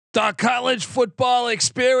The college football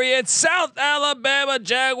experience, South Alabama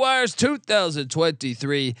Jaguars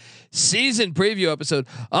 2023 season preview episode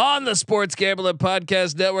on the Sports Gambling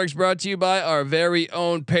Podcast Networks, brought to you by our very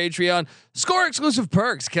own Patreon. Score exclusive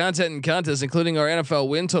perks, content and contests, including our NFL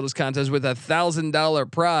win totals contest with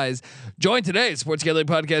 $1,000 prize. Join today at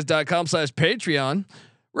sportsgamblingpodcast.com/Patreon.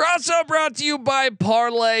 We're also brought to you by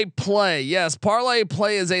Parlay Play. Yes, Parlay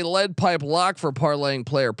Play is a lead pipe lock for parlaying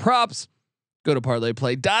player props. Go to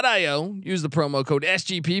parlayplay.io. Use the promo code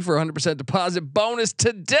SGP for 100% deposit bonus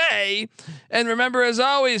today. And remember, as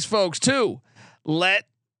always, folks, to let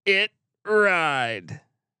it ride.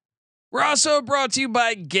 We're also brought to you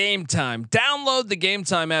by Game Time. Download the Game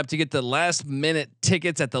Time app to get the last minute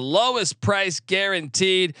tickets at the lowest price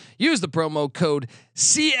guaranteed. Use the promo code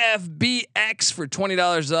CFBX for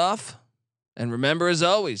 $20 off. And remember, as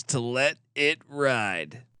always, to let it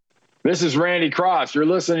ride. This is Randy Cross. You're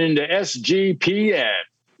listening to SGPN.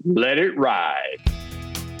 Let it ride.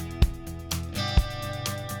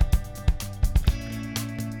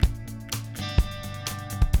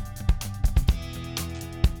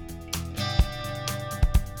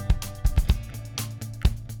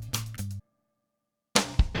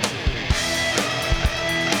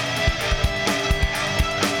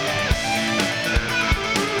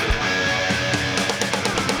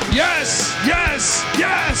 Yes, yes,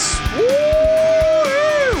 yes. Woo!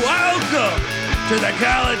 Welcome to the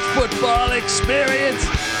college football experience,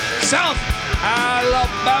 South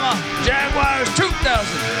Alabama Jaguars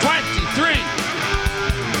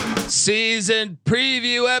 2023 season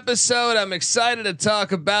preview episode. I'm excited to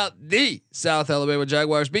talk about the South Alabama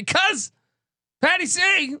Jaguars because Patty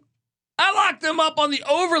C, I locked them up on the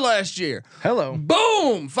over last year. Hello.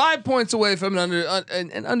 Boom! 5 points away from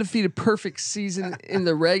an undefeated perfect season in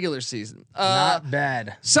the regular season. Not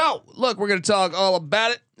bad. So look, we're going to talk all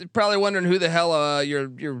about it. You're probably wondering who the hell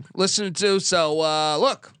you're listening to. So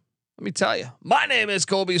look, let me tell you. My name is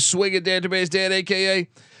Colby Swigget, Database Dan, aka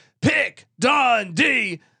Pick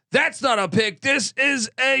Dundee. That's not a pick. This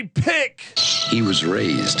is a pick. He was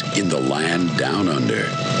raised in the land down under,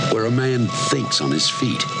 where a man thinks on his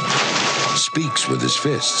feet, speaks with his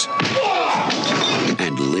fists,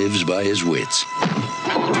 and lives by his wits.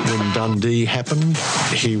 When Dundee happened,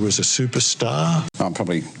 he was a superstar. I'm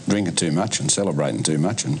probably drinking too much and celebrating too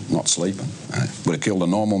much and not sleeping. Would have killed a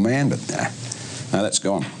normal man, but no, that's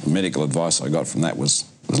gone. The medical advice I got from that was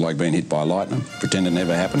like being hit by lightning. Pretend it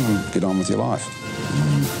never happened and get on with your life.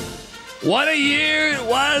 What a year it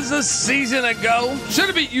was a season ago. Should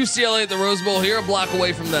have beat UCLA at the Rose Bowl here, a block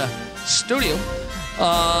away from the studio.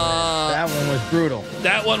 That one was brutal.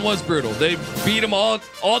 That one was brutal. They beat them all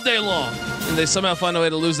day long, and they somehow found a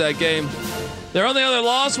way to lose that game. Their only other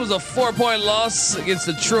loss was a 4-point loss against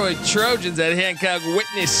the Troy Trojans at Hancock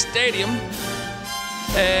Whitney Stadium,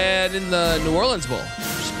 and in the New Orleans Bowl.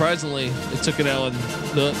 Surprisingly, they took it out in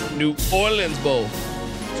the New Orleans Bowl.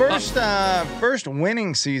 First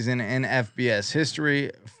winning season in FBS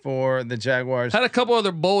history for the Jaguars. Had a couple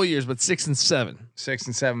other bowl years, but 6 and 7. 6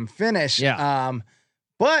 and 7 finish. Yeah.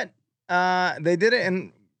 But they did it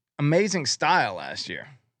in amazing style last year.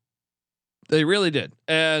 They really did.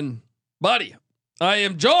 And buddy, I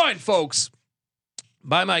am joined, folks,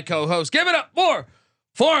 by my co-host. Give it up for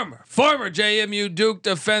former JMU Duke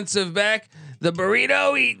defensive back, the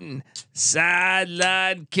burrito eating,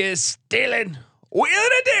 sideline kiss stealing, wheeling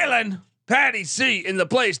and dealing, Patty C in the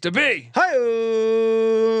place to be.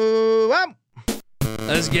 Hi-oh.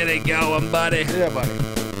 Let's get it going, buddy. Yeah, buddy.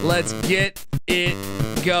 Let's get it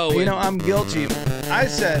going. You know, I'm guilty. I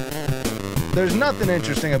said there's nothing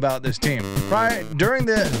interesting about this team. Right during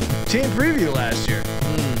the team preview last year,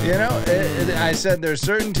 you know, I said there's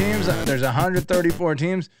certain teams. There's 134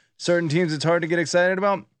 teams. Certain teams it's hard to get excited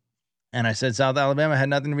about, and I said South Alabama had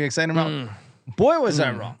nothing to be excited about. Boy, was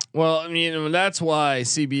I wrong. Well, I mean, that's why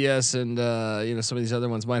CBS and some of these other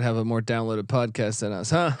ones might have a more downloaded podcast than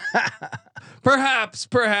us, huh? Perhaps.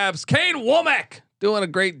 Kane Womack doing a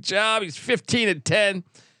great job. He's 15-10.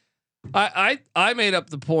 I made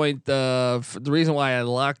up the point. The reason why I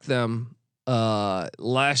locked them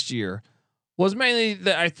last year was mainly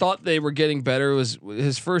that I thought they were getting better. It was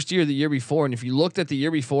his first year, the year before, and if you looked at the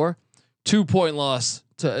year before, 2-point loss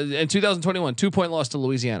in 2021, 2-point loss to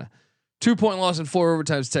Louisiana. 2-point loss in 4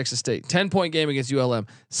 overtimes to Texas State. 10-point game against ULM.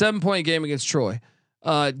 7-point game against Troy.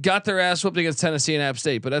 Got their ass whooped against Tennessee and App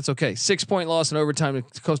State, but that's okay. 6-point loss in overtime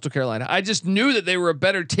to Coastal Carolina. I just knew that they were a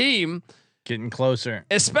better team. Getting closer.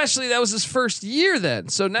 Especially that was his first year then.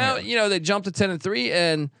 So now, they jumped to 10-3,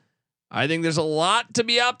 and I think there's a lot to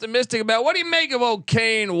be optimistic about. What do you make of old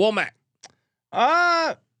Kane Womack?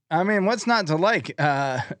 I I mean, what's not to like?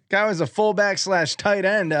 Guy was a fullback / tight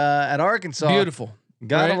end at Arkansas. Beautiful.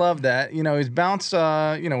 Gotta right? love that. He's bounced.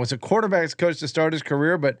 Was a quarterback's coach to start his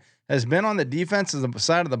career, but has been on the defensive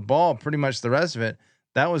side of the ball pretty much the rest of it.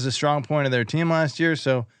 That was a strong point of their team last year.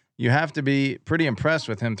 So you have to be pretty impressed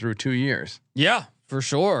with him through 2 years. Yeah, for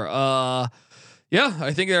sure. Yeah,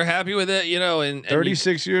 I think they're happy with it. And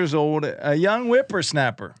 36 years old, a young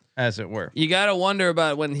whippersnapper, as it were. You got to wonder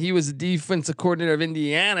about when he was the defensive coordinator of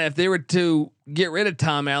Indiana. If they were to get rid of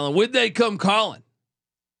Tom Allen, would they come calling?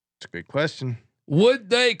 It's a good question. Would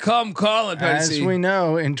they come calling? As we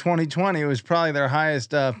know, in 2020, it was probably their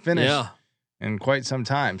highest finish in quite some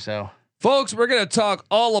time. So, folks, we're going to talk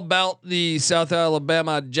all about the South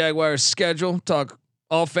Alabama Jaguars schedule. Talk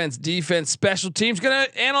offense, defense, special teams. Going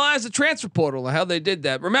to analyze the transfer portal and how they did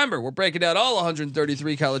that. Remember, we're breaking down all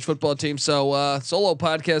 133 college football teams. So solo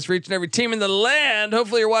podcast for each and every team in the land.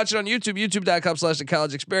 Hopefully you're watching on YouTube, youtube.com/the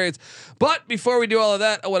college experience. But before we do all of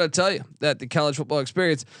that, I want to tell you that the college football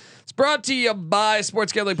experience is brought to you by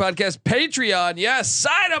Sports Gambling Podcast Patreon. Yes,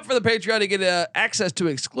 sign up for the Patreon to get access to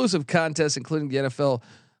exclusive contests, including the NFL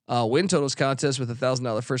win totals contest with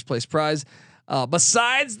 $1,000 first place prize.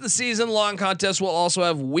 Besides the season long contest, we'll also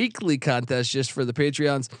have weekly contests just for the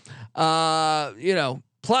Patreons.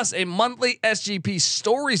 Plus a monthly SGP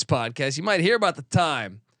stories podcast. You might hear about the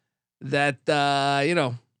time that,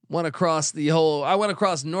 went across I went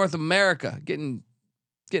across North America getting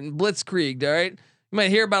blitzkrieged. All right. You might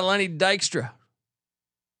hear about Lenny Dykstra.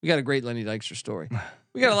 We got a great Lenny Dykstra story.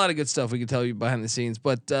 We got a lot of good stuff we can tell you behind the scenes,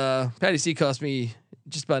 but, Patty C cost me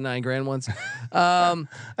just about $9,000 once. I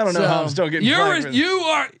don't know how I'm still getting. You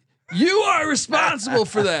are responsible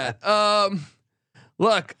for that.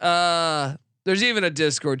 Look, there's even a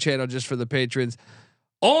Discord channel just for the patrons.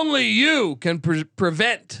 Only you can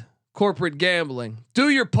prevent corporate gambling. Do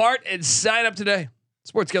your part and sign up today.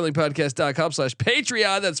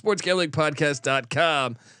 SportsGamblingPodcast.com/Patreon. That's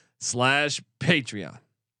SportsGamblingPodcast.com/Patreon.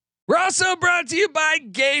 We're also brought to you by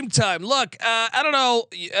Game Time. Look, I don't know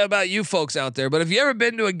about you folks out there, but have you ever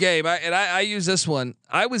been to a game? I use this one.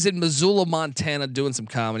 I was in Missoula, Montana doing some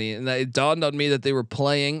comedy, and it dawned on me that they were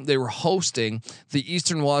hosting the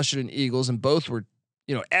Eastern Washington Eagles, and both were,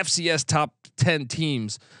 FCS top 10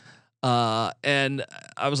 teams. And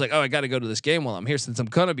I was like, oh, I got to go to this game while I'm here. Since I'm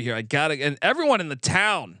going to be here, and everyone in the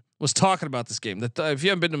town was talking about this game. That if you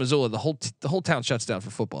haven't been to Missoula, the whole town shuts down for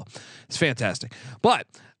football. It's fantastic. But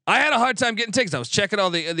I had a hard time getting tickets. I was checking all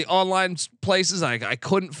the online places. I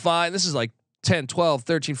couldn't find. This is like 10, 12,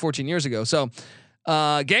 13, 14 years ago. So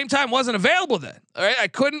Game Time wasn't available then. All right. I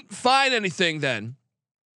couldn't find anything then.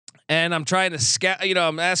 And I'm trying to scout,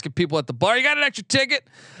 I'm asking people at the bar, you got an extra ticket?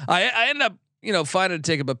 I ended up, finding a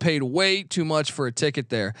ticket, but paid way too much for a ticket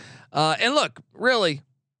there. And look, really,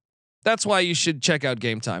 that's why you should check out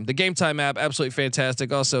Game Time. The Game Time app, absolutely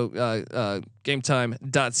fantastic. Also,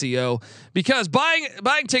 GameTime.co, because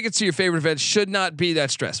buying tickets to your favorite events should not be that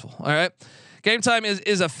stressful. All right, Game Time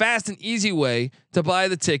is a fast and easy way to buy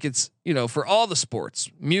the tickets, for all the sports,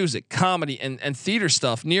 music, comedy, and theater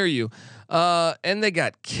stuff near you. And they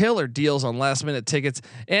got killer deals on last minute tickets,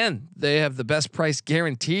 and they have the best price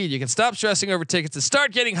guaranteed. You can stop stressing over tickets and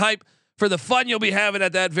start getting hype for the fun you'll be having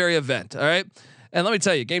at that very event. All right. And let me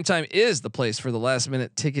tell you, Game Time is the place for the last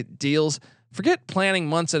minute ticket deals. Forget planning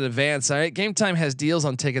months in advance. All right. Game Time has deals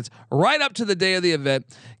on tickets right up to the day of the event.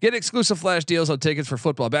 Get exclusive flash deals on tickets for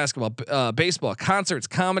football, basketball, baseball, concerts,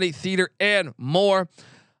 comedy, theater, and more.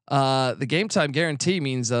 The Game Time guarantee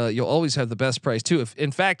means you'll always have the best price too.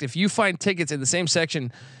 If you find tickets in the same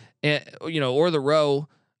section, or the row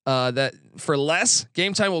that for less,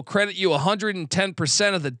 Game Time will credit you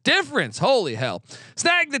 110% of the difference. Holy hell!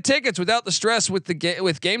 Snag the tickets without the stress with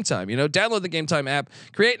Game Time. Download the Game Time app,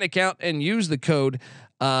 create an account, and use the code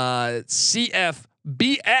CFBX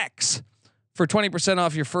for 20%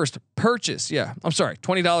 off your first purchase. Yeah, I'm sorry,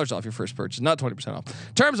 $20 off your first purchase, not 20% off.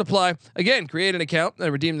 Terms apply. Again, create an account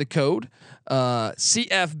and redeem the code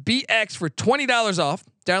CFBX for $20 off.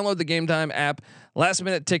 Download the Game Time app. Last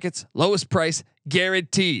minute tickets, lowest price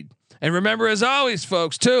guaranteed. And remember, as always,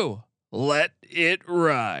 folks, too, let it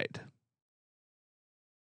ride.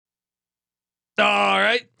 All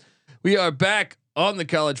right, we are back on the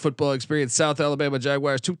college football experience. South Alabama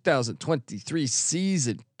Jaguars 2023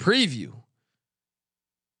 season preview.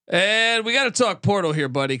 And we got to talk portal here,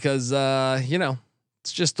 buddy, because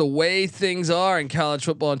it's just the way things are in college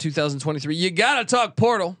football in 2023. You got to talk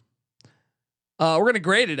portal. We're going to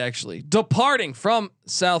grade it, actually. Departing from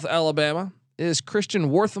South Alabama is Christian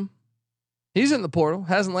Wortham. He's in the portal.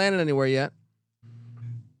 Hasn't landed anywhere yet.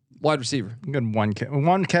 Wide receiver. Good one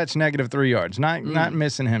catch, -3 yards. Not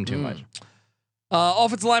missing him too much.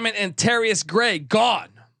 Offensive lineman Antarius Gray gone.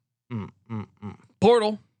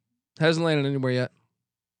 Portal hasn't landed anywhere yet.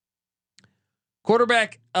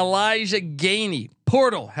 Quarterback Elijah Gainey,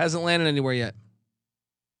 portal, hasn't landed anywhere yet.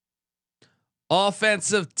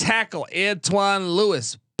 Offensive tackle Antoine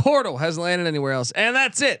Lewis, portal, hasn't landed anywhere else, and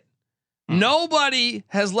that's it. Nobody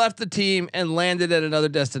has left the team and landed at another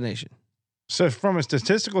destination. So from a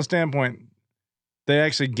statistical standpoint, they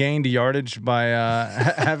actually gained yardage by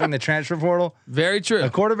having the transfer portal. Very true. A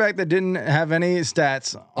quarterback that didn't have any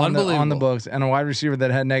stats on the books, and a wide receiver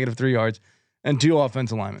that had -3 yards, and 2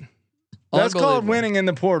 offensive linemen. That's called winning in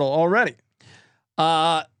the portal already.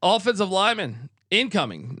 Offensive lineman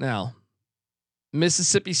incoming now.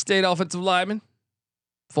 Mississippi State offensive lineman,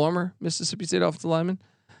 former Mississippi State offensive lineman.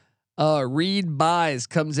 Reed Buys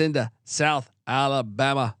comes into South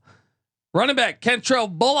Alabama. Running back Kentrell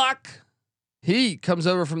Bullock, he comes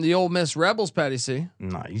over from the Ole Miss Rebels. Patty C.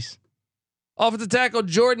 Nice. Offensive tackle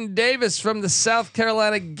Jordan Davis from the South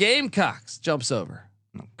Carolina Gamecocks jumps over.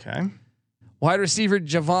 Okay. Wide receiver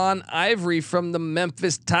Javon Ivory from the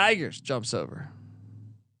Memphis Tigers jumps over.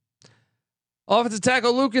 Offensive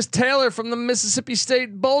tackle Lucas Taylor from the Mississippi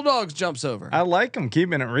State Bulldogs jumps over. I like him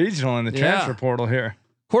keeping it regional in the transfer portal here.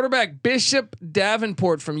 Quarterback Bishop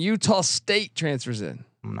Davenport from Utah State transfers in.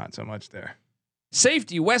 Not so much there.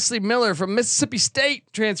 Safety Wesley Miller from Mississippi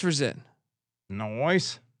State transfers in.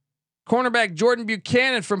 Nice. Cornerback Jordan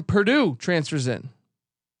Buchanan from Purdue transfers in.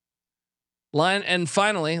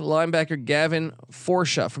 Finally, linebacker Gavin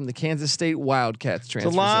Forshaw from the Kansas State Wildcats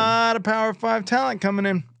transfers in. It's a lot of Power 5 talent coming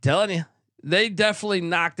in. Telling you, they definitely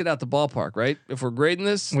knocked it out the ballpark, right? If we're grading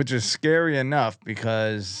this, which is scary enough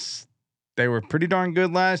because they were pretty darn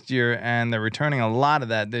good last year, and they're returning a lot of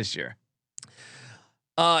that this year.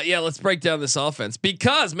 Yeah, let's break down this offense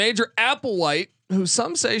because Major Applewhite, who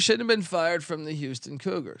some say shouldn't have been fired from the Houston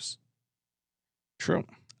Cougars. True.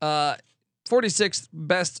 46th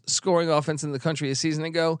best scoring offense in the country a season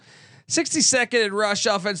ago. 62nd in rush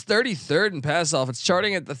offense, 33rd in pass offense,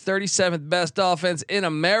 charting at the 37th best offense in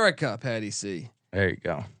America. Patty C. There you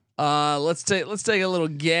go. Let's take a little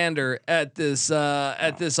gander at this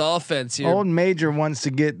offense here. Old Major wants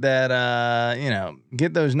to get that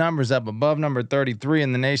get those numbers up above number 33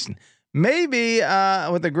 in the nation. Maybe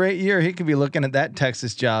with a great year, he could be looking at that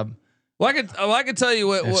Texas job. Well, I could tell you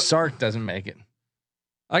what Sark doesn't make it.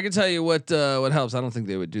 I can tell you what helps. I don't think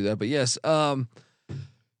they would do that, but yes. You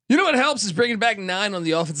know what helps is bringing back 9 on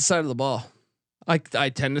the offensive side of the ball. I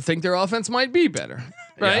tend to think their offense might be better,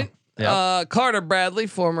 right? Yeah. Carter Bradley,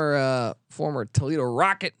 former Toledo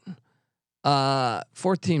Rocket,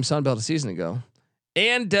 4th team Sun Belt a season ago,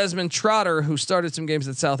 and Desmond Trotter, who started some games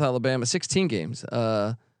at South Alabama, 16 games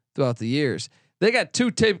throughout the years. They got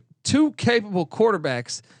two capable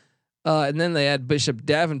quarterbacks, and then they had Bishop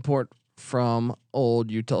Davenport from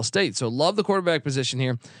old Utah State. So love the quarterback position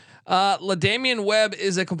here. LaDamian Webb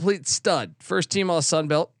is a complete stud. First team all Sun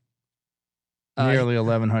Belt. Nearly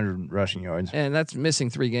 1,100 rushing yards. And that's missing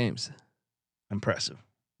 3 games. Impressive.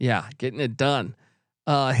 Yeah, getting it done.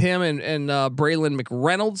 Him and Braylon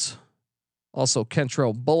McReynolds. Also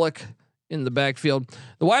Kentrell Bullock in the backfield.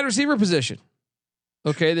 The wide receiver position.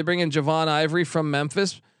 Okay, they bring in Javon Ivory from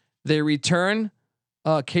Memphis. They return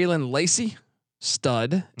Kalen Lacey.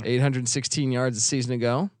 Stud, 816 yards a season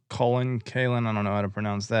ago. Kalen, I don't know how to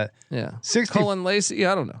pronounce that. Yeah. Colin Lacey,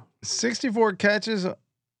 I don't know. 64 catches,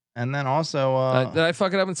 and then also did I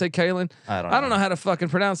fuck it up and say Kalen? I don't know how to fucking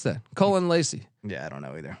pronounce that. Colin Lacey. Yeah, I don't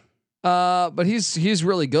know either. But he's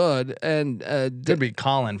really good, and could be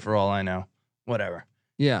Colin for all I know. Whatever.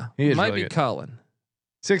 Yeah, he might really be good. Colin.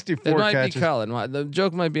 64 it might catches. be Colin. The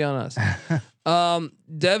joke might be on us.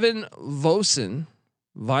 Devin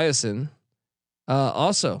Viason.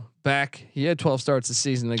 Also back. He had 12 starts a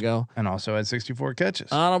season ago, and also had 64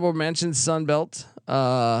 catches. Honorable mention: Sun Belt.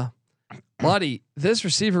 Buddy, this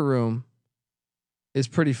receiver room is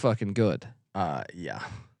pretty fucking good. Yeah.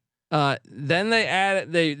 Then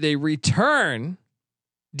they return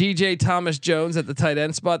DJ Thomas Jones at the tight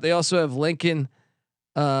end spot. They also have Lincoln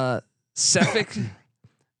Sefik.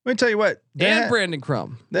 Let me tell you what. Brandon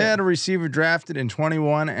Crum. They had a receiver drafted in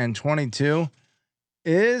 21 and 22.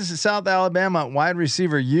 Is South Alabama wide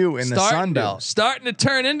receiver U in the Sun Belt starting to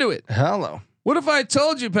turn into it? Hello. What if I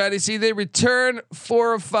told you, Patty? See, they return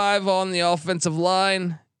 4 of 5 on the offensive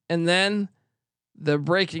line, and then they're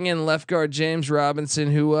breaking in left guard James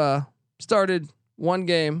Robinson, who started 1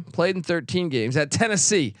 game, played in 13 games at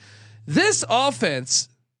Tennessee. This offense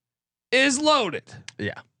is loaded.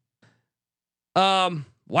 Yeah.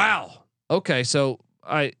 Wow. Okay, so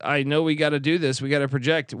I know we got to do this. We got to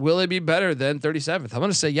project. Will it be better than 37th? I'm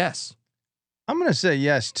going to say yes. I'm going to say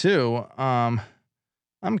yes too.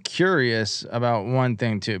 I'm curious about one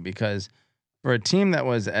thing too, because for a team that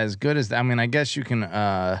was as good as, I mean, I guess you can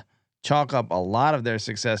chalk up a lot of their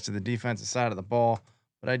success to the defensive side of the ball,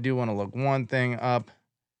 but I do want to look one thing up.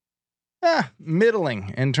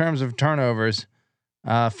 Middling in terms of turnovers,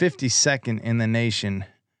 52nd in the nation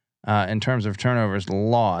in terms of turnovers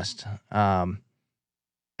lost.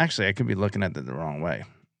 Actually, I could be looking at it the wrong way.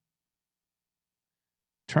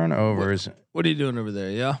 Turnovers. What are you doing over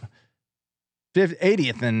there? Yeah.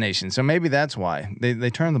 80th in the nation. So maybe that's why they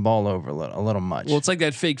turn the ball over a little much. Well, it's like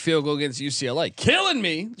that fake field goal against UCLA. Killing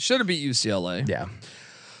me. Should have beat UCLA. Yeah.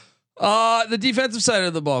 The defensive side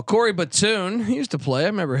of the ball. Corey Batoon, he used to play. I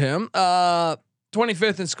remember him.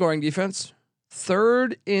 25th in scoring defense.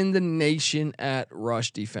 3rd in the nation at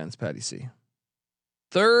rush defense, Patty C.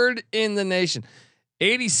 3rd in the nation.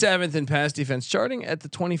 87th in pass defense, charting at the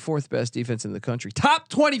 24th best defense in the country. Top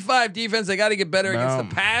 25 defense. They got to get better against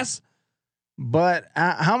the pass. But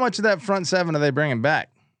how much of that front seven are they bringing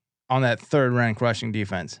back on that 3rd ranked rushing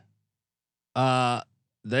defense?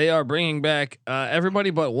 They are bringing back everybody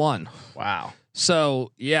but one. Wow.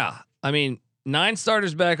 So yeah, I mean 9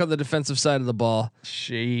 starters back on the defensive side of the ball.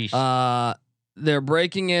 Sheesh. They're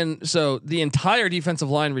breaking in. So the entire defensive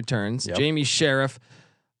line returns. Yep. Jamie Sheriff,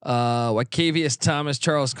 Wacavius Thomas,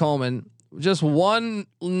 Charles Coleman. Just one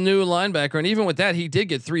new linebacker, and even with that, he did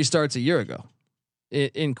get 3 starts a year ago.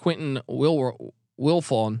 In Quentin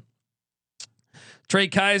Wilfon. Trey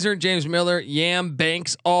Kaiser, James Miller, Yam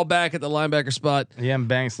Banks, all back at the linebacker spot. Yam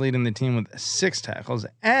Banks leading the team with 6 tackles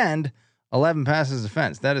and 11 passes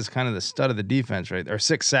defense. That is kind of the stud of the defense, right? Or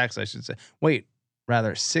 6 sacks, I should say. Wait,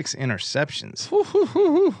 rather 6 interceptions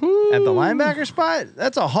at the linebacker spot.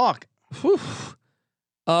 That's a hawk.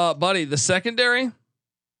 Buddy, the secondary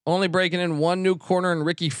only breaking in 1 new corner in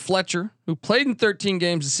Ricky Fletcher, who played in 13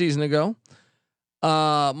 games a season ago.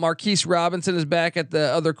 Marquise Robinson is back at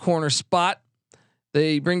the other corner spot.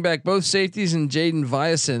 They bring back both safeties in Jaden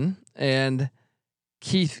Viason and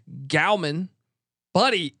Keith Gauman.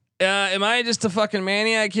 Buddy, am I just a fucking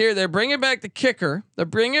maniac here? They're bringing back the kicker. They're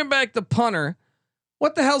bringing back the punter.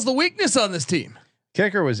 What the hell's the weakness on this team?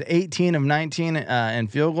 Kicker was 18 of 19 in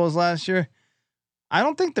field goals last year. I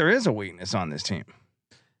don't think there is a weakness on this team.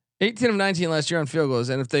 18 of 19 last year on field goals.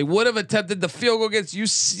 And if they would have attempted the field goal against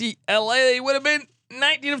UCLA, they would have been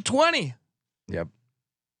 19 of 20. Yep.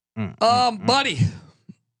 Buddy.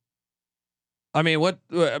 I mean, are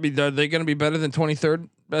they going to be better than 23rd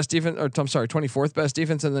best defense, or I'm sorry, 24th best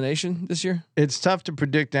defense in the nation this year? It's tough to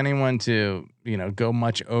predict anyone to, go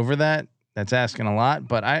much over that. That's asking a lot,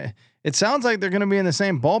 but it sounds like they're going to be in the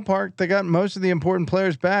same ballpark. They got most of the important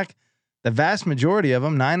players back. The vast majority of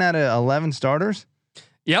them, 9 out of 11 starters.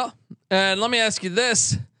 Yeah. And let me ask you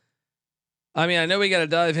this. I mean, I know we got to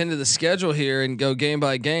dive into the schedule here and go game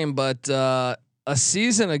by game, but a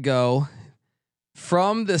season ago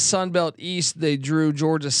from the Sun Belt East, they drew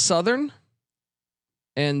Georgia Southern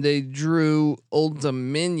and they drew Old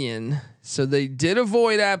Dominion. So they did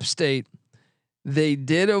avoid App State. They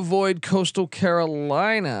did avoid Coastal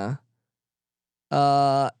Carolina.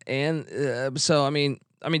 So, I mean,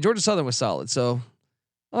 Georgia Southern was solid. So,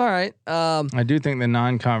 all right. I do think the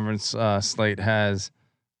non-conference slate has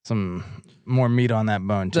some more meat on that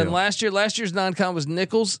bone too. Then last year's non-con was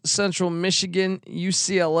Nicholls, Central Michigan,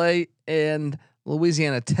 UCLA, and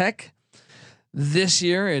Louisiana Tech. This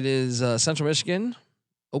year it is Central Michigan,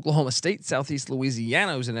 Oklahoma State, Southeast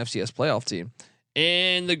Louisiana, who's an FCS playoff team,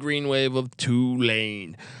 and the Green Wave of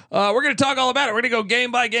Tulane. We're going to talk all about it. We're going to go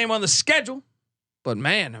game by game on the schedule. But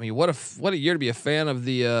man, I mean, what a year to be a fan of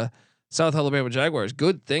the South Alabama Jaguars.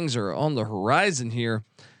 Good things are on the horizon here.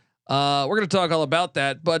 We're going to talk all about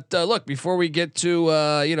that. But look, before we get to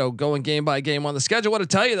going game by game on the schedule, I want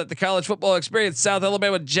to tell you that the College Football Experience South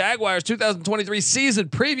Alabama Jaguars 2023 season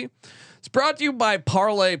preview is brought to you by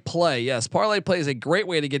Parlay Play. Yes, Parlay Play is a great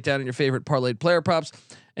way to get down on your favorite parlayed player props.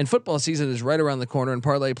 And football season is right around the corner, and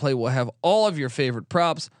Parlay Play will have all of your favorite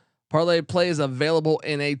props. Parlay Play is available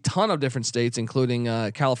in a ton of different states, including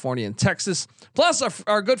California and Texas, plus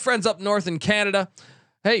our good friends up north in Canada.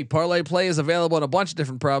 Hey, Parlay Play is available in a bunch of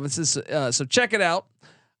different provinces, so check it out.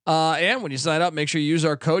 And when you sign up, make sure you use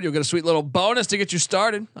our code. You'll get a sweet little bonus to get you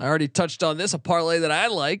started. I already touched on this, a parlay that I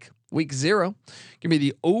like, week 0. Give me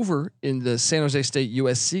the over in the San Jose State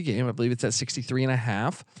USC game. I believe it's at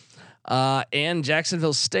 63.5. And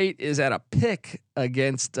Jacksonville State is at a pick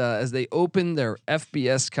against as they open their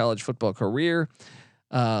FBS college football career,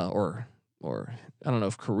 or I don't know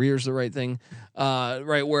if career is the right thing,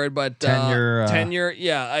 right word, but tenure,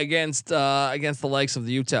 yeah, against the likes of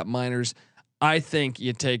the UTEP Miners. I think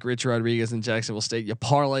you take Rich Rodriguez and Jacksonville State, you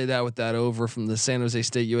parlay that with that over from the San Jose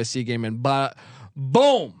State USC game, and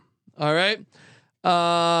Boom. All right.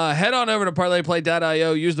 Head on over to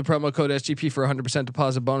parlayplay.io. Use the promo code SGP for 100%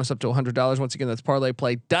 deposit bonus up to $100. Once again, that's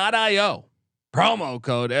parlayplay.io. Promo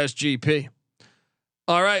code SGP.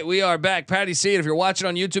 All right, we are back. Patty C. If you're watching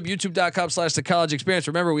on YouTube, youtube.com/the college experience.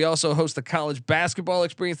 Remember, we also host the college basketball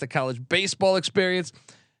experience, the college baseball experience,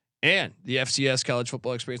 and the FCS college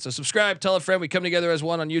football experience. So subscribe, tell a friend. We come together as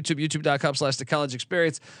one on YouTube, youtube.com/the college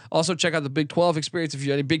experience. Also check out the Big 12 experience if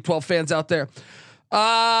you have any Big 12 fans out there.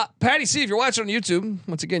 Patty C, if you're watching on YouTube,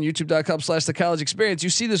 once again, youtube.com/the college experience, you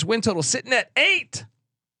see this win total sitting at 8.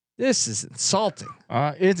 This is insulting.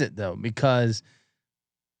 Is it though? Because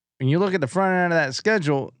when you look at the front end of that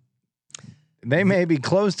schedule, they may be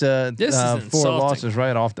close to 4 losses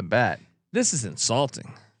right off the bat. This is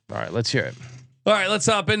insulting. All right, let's hear it. All right, let's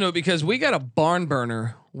hop into it because we got a barn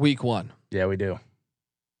burner week 1. Yeah, we do.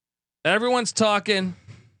 Everyone's talking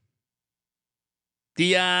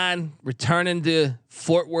Dion returning to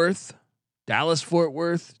Fort Worth, Dallas Fort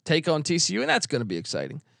Worth, take on TCU, and that's going to be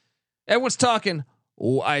exciting. Everyone's talking.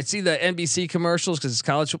 Oh, I see the NBC commercials because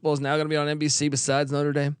college football is now going to be on NBC besides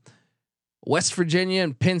Notre Dame. West Virginia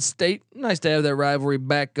and Penn State. Nice to have that rivalry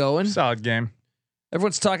back going. Solid game.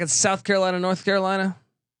 Everyone's talking South Carolina, North Carolina.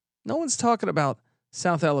 No one's talking about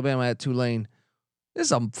South Alabama at Tulane.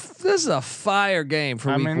 This is a fire game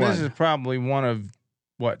for week 1. This is probably one of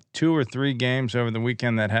 2 or 3 games over the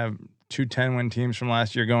weekend that have 2 10-win teams from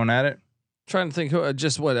last year going at it. Trying to think who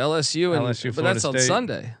LSU and LSU, but that's Florida on State.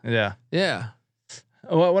 Sunday. Yeah. Yeah.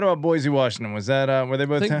 What about Boise, Washington? Was that were they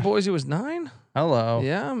both I think 10? Boise was 9. Hello.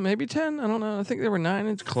 Yeah, maybe 10. I don't know. I think they were 9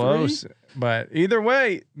 and Close. 3. But either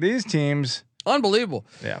way, these teams, Unbelievable.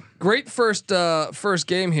 yeah. Great first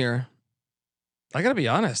game here. I got to be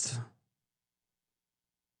honest.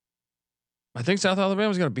 I think South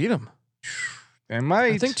Alabama's going to beat them. They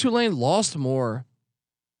might. I think Tulane lost more.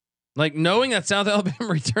 Like knowing that South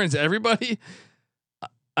Alabama returns everybody.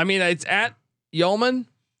 I mean, it's at Yeoman.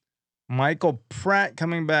 Michael Pratt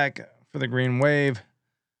coming back for the Green Wave.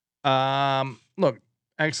 Look,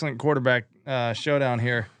 excellent quarterback showdown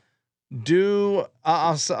here.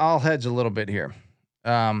 I'll hedge a little bit here.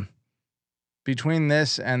 Between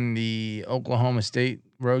this and the Oklahoma State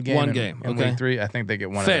road game, One game, in okay. week 3, I think they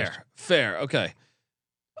get one. Fair. Okay.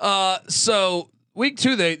 So week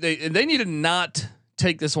 2, they need to not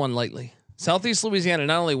take this one lightly. Southeast Louisiana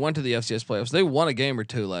not only went to the FCS playoffs, they won a game or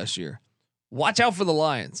 2 last year. Watch out for the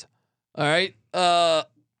Lions. All right.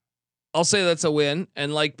 I'll say that's a win.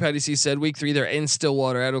 And like Patty C said, week 3, they're in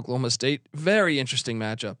Stillwater at Oklahoma State. Very interesting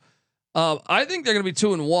matchup. I think they're going to be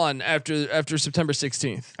 2-1 after September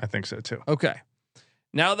 16th. I think so too. Okay.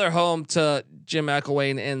 Now they're home to Jim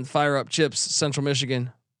McElwain and Fire Up Chips, Central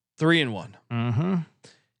Michigan, 3-1. Mm-hmm.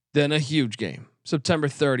 Then a huge game, September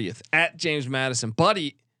 30th at James Madison.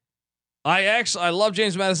 Buddy, I love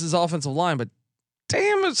James Madison's offensive line, but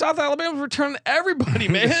damn, South Alabama's returning everybody,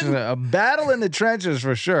 man. A battle in the trenches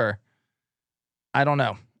for sure. I don't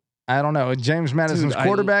know. James Madison's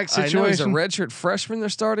quarterback situation. I know he's a redshirt freshman they're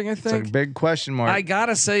starting, I think. It's a big question mark. I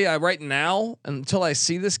gotta say, right now, until I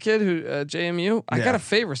see this kid who JMU, I gotta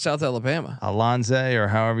favor South Alabama. Alonze, or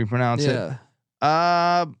however you pronounce it.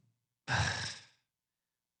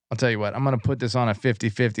 I'll tell you what, I'm going to put this on a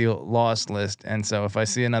 50-50 loss list. And so if I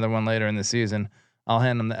see another one later in the season, I'll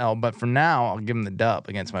hand them the L. But for now, I'll give them the dub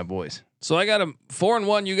against my boys. So I got them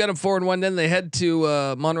 4-1. You got them 4-1. Then they head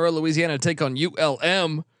to Monroe, Louisiana to take on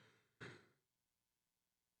ULM.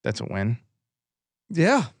 That's a win.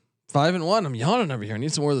 Yeah. 5-1. I'm yawning over here. I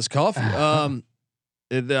need some more of this coffee. I'm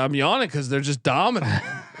yawning because they're just dominant.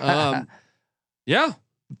 Yeah.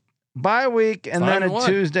 Bye week and then a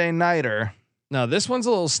Tuesday nighter. Now this one's a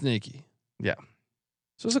little sneaky. Yeah.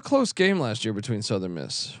 So it was a close game last year between Southern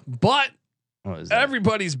Miss, but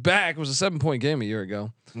everybody's back. It was a 7-point game a year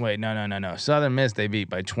ago. Wait, no. Southern Miss they beat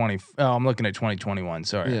by 20. Oh, I'm looking at 2021.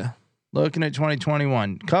 Sorry. Yeah. Looking at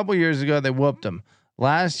 2021. A couple years ago they whooped them.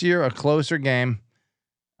 Last year a closer game.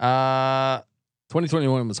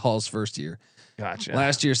 2021 was Hall's first year. Gotcha.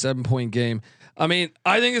 Last year 7-point game. I mean,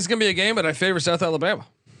 I think it's gonna be a game, but I favor South Alabama.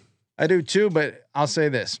 I do too, but I'll say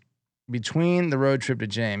this. Between the road trip to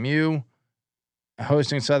JMU,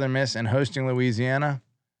 hosting Southern Miss, and hosting Louisiana,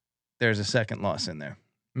 there's a second loss in there.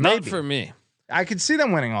 Maybe. Not for me. I could see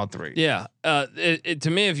them winning all 3. Yeah. To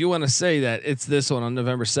me, if you want to say that, it's this one on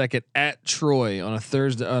November 2nd at Troy on a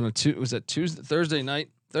Thursday. Thursday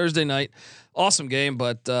night. Awesome game,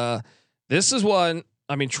 but this is one.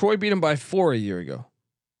 I mean, Troy beat them by 4 a year ago.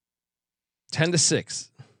 10-6.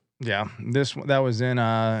 Yeah, that was in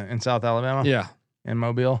South Alabama. Yeah, in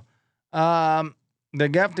Mobile. They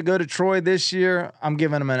have to go to Troy this year. I'm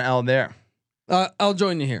giving them an L there. I'll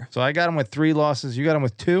join you here. So I got them with 3 losses. You got them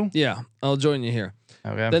with 2. Yeah, I'll join you here.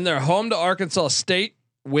 Okay. Then they're home to Arkansas State,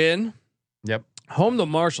 win. Yep. Home to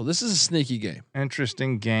Marshall. This is a sneaky game.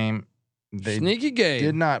 Interesting game. They Sneaky game.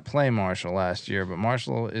 did not play Marshall last year, but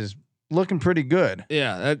Marshall is looking pretty good.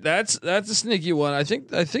 Yeah, that's a sneaky one. I think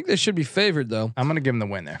they should be favored though. I'm gonna give them the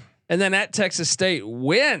win there. And then at Texas State,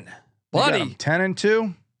 win, buddy.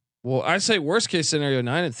 10-2. Well, I say worst case scenario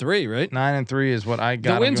 9-3, right? 9-3 is what I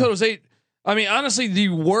got. The win total is 8. I mean, honestly, the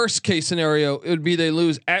worst case scenario it would be they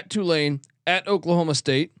lose at Tulane, at Oklahoma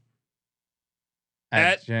State,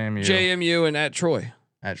 at JMU, and at Troy.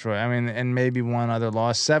 At Troy. I mean, and maybe one other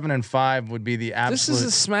loss. 7-5 would be the absolute. This is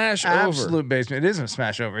a smash absolute over. basement. It isn't a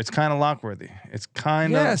smash over. It's kind of lockworthy. It's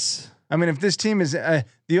kind of. Yes. I mean, if this team is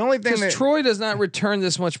the only thing that Troy does not return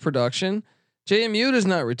this much production, JMU does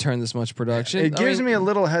not return this much production. It gives me a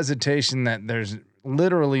little hesitation that there's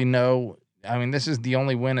literally no. I mean, this is the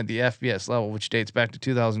only win at the FBS level, which dates back to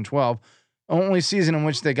 2012. Only season in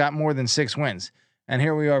which they got more than 6 wins, and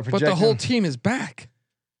here we are projecting. But the whole team is back.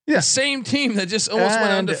 Yeah, the same team that just almost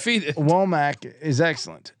went undefeated. Womack is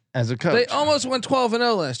excellent as a coach. They almost went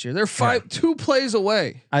 12-0 last year. They're 2 plays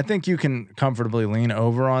away. I think you can comfortably lean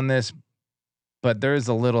over on this, but there is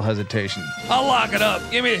a little hesitation. I'll lock it up.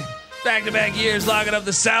 Give me back-to-back years locking up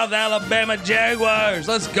the South Alabama Jaguars.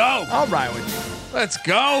 Let's go. I'll ride with you. Let's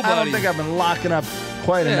go, buddy. I don't think I've been locking up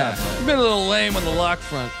quite enough. You've been a little lame on the lock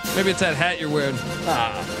front. Maybe it's that hat you're wearing.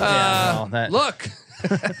 Look.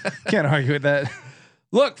 Can't argue with that.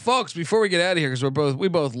 Look, folks, before we get out of here, because we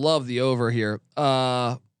both love the over here.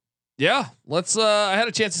 Yeah, let's. I had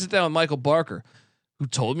a chance to sit down with Michael Barker, who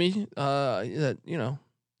told me that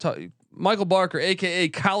Michael Barker, aka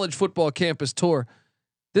College Football Campus Tour.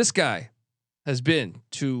 This guy has been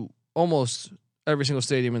to almost every single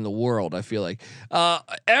stadium in the world. I feel like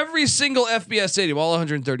every single FBS stadium, all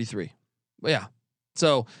 133. Yeah,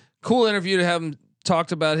 so cool interview to have him.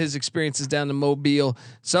 Talked about his experiences down to Mobile.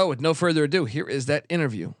 So with no further ado, here is that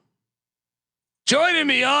interview. Joining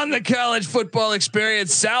me on the College Football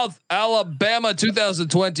Experience South Alabama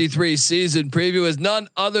 2023 season preview is none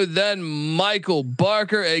other than Michael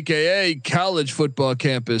Barker, aka College Football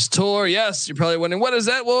Campus Tour. Yes, you're probably wondering, what is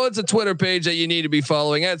that? Well, it's a Twitter page that you need to be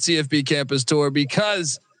following at CFB Campus Tour,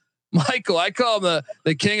 because Michael, I call him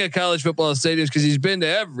the king of college football stadiums because he's been to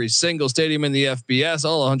every single stadium in the FBS,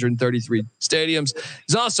 all 133 stadiums.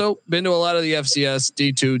 He's also been to a lot of the FCS,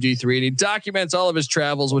 D2, D3, and he documents all of his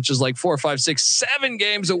travels, which is like 4, 5, 6, 7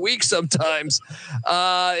 games a week sometimes.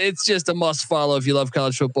 It's just a must follow if you love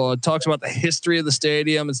college football. It talks about the history of the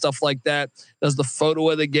stadium and stuff like that. Does the photo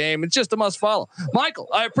of the game. It's just a must follow. Michael,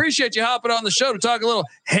 I appreciate you hopping on the show to talk a little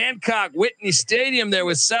Hancock Whitney Stadium there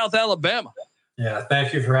with South Alabama. Yeah,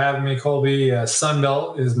 thank you for having me, Colby.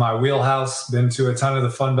 Sunbelt is my wheelhouse. Been to a ton of the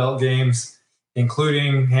Funbelt games,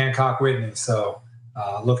 including Hancock Whitney. So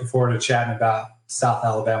looking forward to chatting about South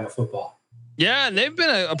Alabama football. Yeah, and they've been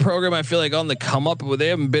a program I feel like on the come up, but they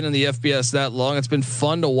haven't been in the FBS that long. It's been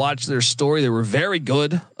fun to watch their story. They were very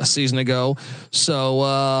good a season ago.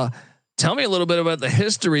 So tell me a little bit about the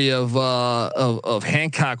history of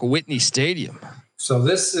Hancock Whitney Stadium. So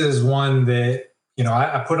this is one that,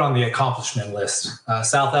 I put on the accomplishment list.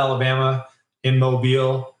 South Alabama in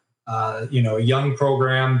Mobile, a young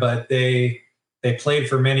program, but they played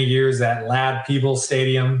for many years at Ladd Peebles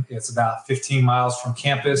Stadium. It's about 15 miles from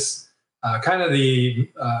campus, kind of the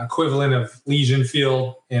equivalent of Legion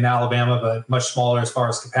Field in Alabama, but much smaller as far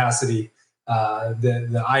as capacity.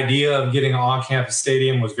 The idea of getting an on-campus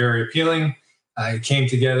stadium was very appealing. It came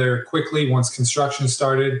together quickly once construction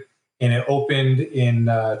started, and it opened in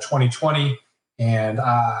 2020. And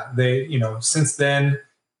they, since then,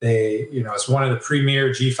 it's one of the premier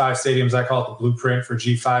G5 stadiums. I call it the blueprint for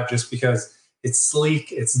G5 just because it's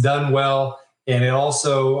sleek, it's done well. And it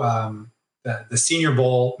also, the Senior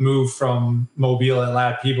Bowl moved from Mobile at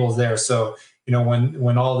Ladd Peebles there. So,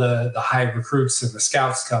 when all the high recruits and the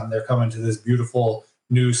scouts come, they're coming to this beautiful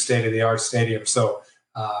new state-of-the-art stadium. So,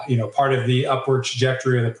 part of the upward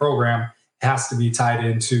trajectory of the program has to be tied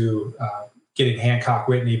into getting Hancock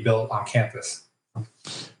Whitney built on campus.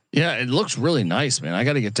 Yeah, it looks really nice, man. I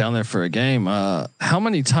got to get down there for a game. How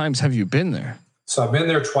many times have you been there? So I've been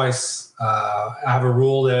there twice. I have a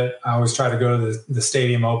rule that I always try to go to the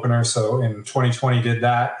stadium opener. So in 2020 did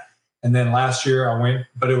that. And then last year I went,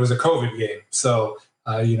 but it was a COVID game. So,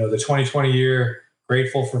 the 2020 year,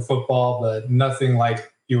 grateful for football, but nothing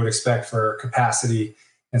like you would expect for capacity.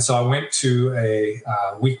 And so I went to a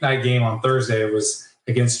weeknight game on Thursday. It was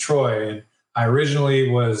against Troy. And I originally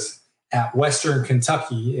was at Western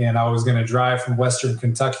Kentucky, and I was going to drive from Western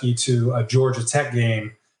Kentucky to a Georgia Tech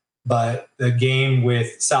game But the game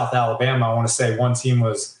with South Alabama, I want to say one team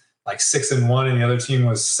was like 6-1 and the other team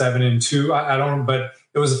was 7-2. I don't, but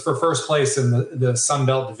it was for first place in the Sun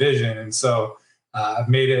Belt division. And so I've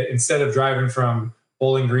made it, instead of driving from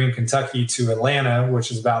Bowling Green, Kentucky to Atlanta,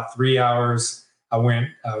 which is about 3 hours, I went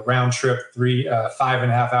round trip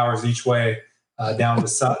 5.5 hours each way down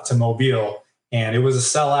to Mobile. And it was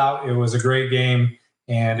a sellout. It was a great game.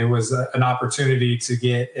 And it was an opportunity to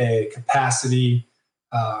get a capacity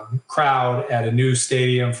crowd at a new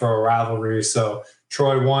stadium for a rivalry. So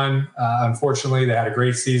Troy won. Unfortunately, they had a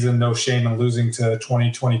great season. No shame in losing to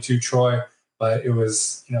 2022 Troy, but it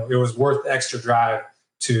was worth the extra drive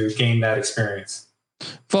to gain that experience.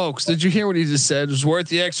 Folks, did you hear what he just said? It was worth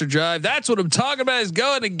the extra drive. That's what I'm talking about, is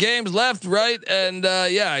going to games left, right. And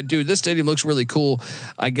yeah, dude, this stadium looks really cool.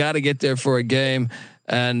 I got to get there for a game.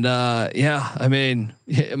 And yeah, I mean,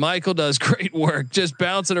 Michael does great work just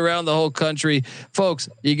bouncing around the whole country. Folks,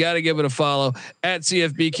 you got to give it a follow at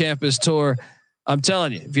CFB Campus Tour. I'm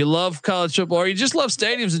telling you, if you love college football or you just love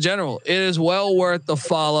stadiums in general, it is well worth the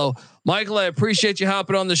follow. Michael, I appreciate you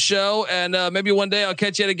hopping on the show, and maybe one day I'll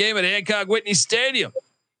catch you at a game at Hancock Whitney Stadium.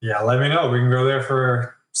 Yeah, let me know. We can go there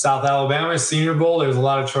for South Alabama Senior Bowl. There's a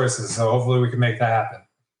lot of choices, so hopefully we can make that happen.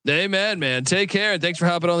 Amen, man. Take care, and thanks for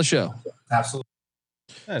hopping on the show. Absolutely.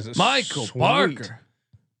 Michael Barker,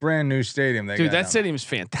 brand new stadium. Dude, that stadium is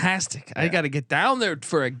fantastic. Yeah. I got to get down there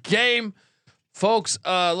for a game. Folks,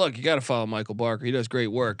 look, you got to follow Michael Barker. He does great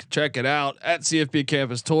work. Check it out at CFB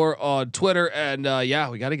Campus Tour on Twitter. And yeah,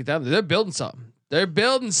 we got to get down there. They're building something.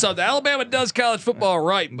 Alabama does college football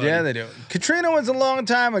right, buddy. Yeah, they do. Katrina was a long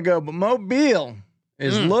time ago, but Mobile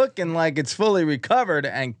is looking like it's fully recovered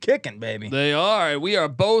and kicking, baby. They are. We are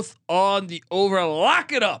both on the over.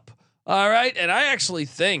 Lock it up. All right. And I actually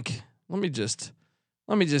think, let me just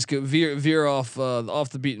go veer off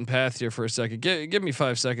the beaten path here for a second. Give me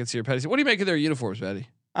 5 seconds here, Patty. What do you make of their uniforms, Patty?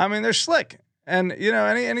 I mean, they're slick, and you know,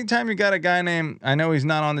 anytime you got a guy named, I know he's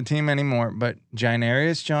not on the team anymore, but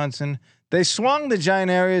Jainarius Johnson. They swung the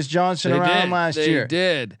Jainarius Johnson around last year. They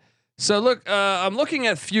did. So look, I'm looking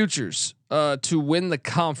at futures to win the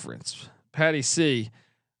conference. Patty C.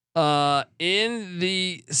 In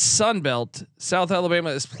the Sun Belt, South Alabama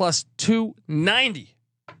is plus 290.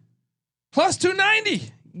 Plus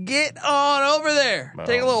 290. Get on over there.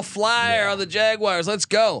 Take a little flyer on the Jaguars. Let's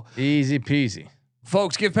go. Easy peasy.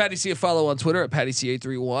 Folks, give Patty C a follow on Twitter at Patty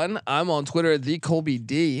C831. I'm on Twitter at the Colby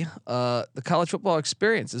D. The College Football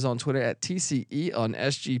Experience is on Twitter at TCE on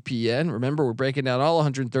SGPN. Remember, we're breaking down all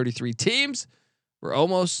 133 teams. We're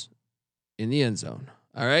almost in the end zone.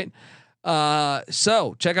 All right.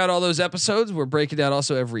 So check out all those episodes. We're breaking down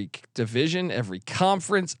also every division, every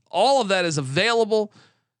conference. All of that is available.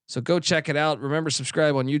 So go check it out. Remember,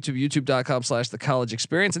 subscribe on YouTube, youtube.com/The College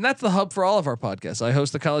Experience. And that's the hub for all of our podcasts. I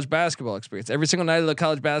host the College Basketball Experience. Every single night of the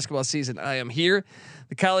college basketball season, I am here.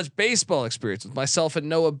 The College Baseball Experience with myself and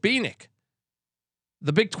Noah Beanick.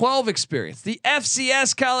 The Big 12 Experience. The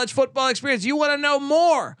FCS College Football Experience. You want to know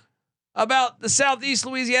more about the Southeast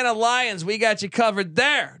Louisiana Lions? We got you covered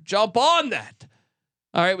there. Jump on that.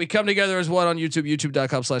 All right, we come together as one on YouTube,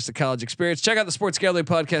 youtube.com/The College Experience. Check out the Sports Gambling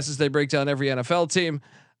Podcast as they break down every NFL team.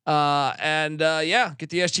 Yeah, get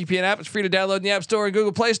the SGPN app. It's free to download in the App Store and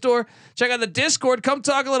Google Play Store. Check out the Discord. Come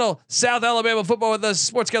talk a little South Alabama football with us.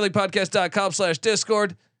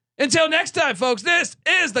 sportsgamblingpodcast.com/Discord. Until next time, folks, this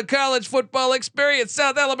is the College Football Experience,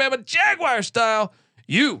 South Alabama Jaguar style.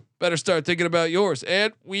 You better start thinking about yours,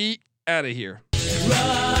 and we out of here.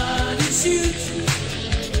 Run and shoot.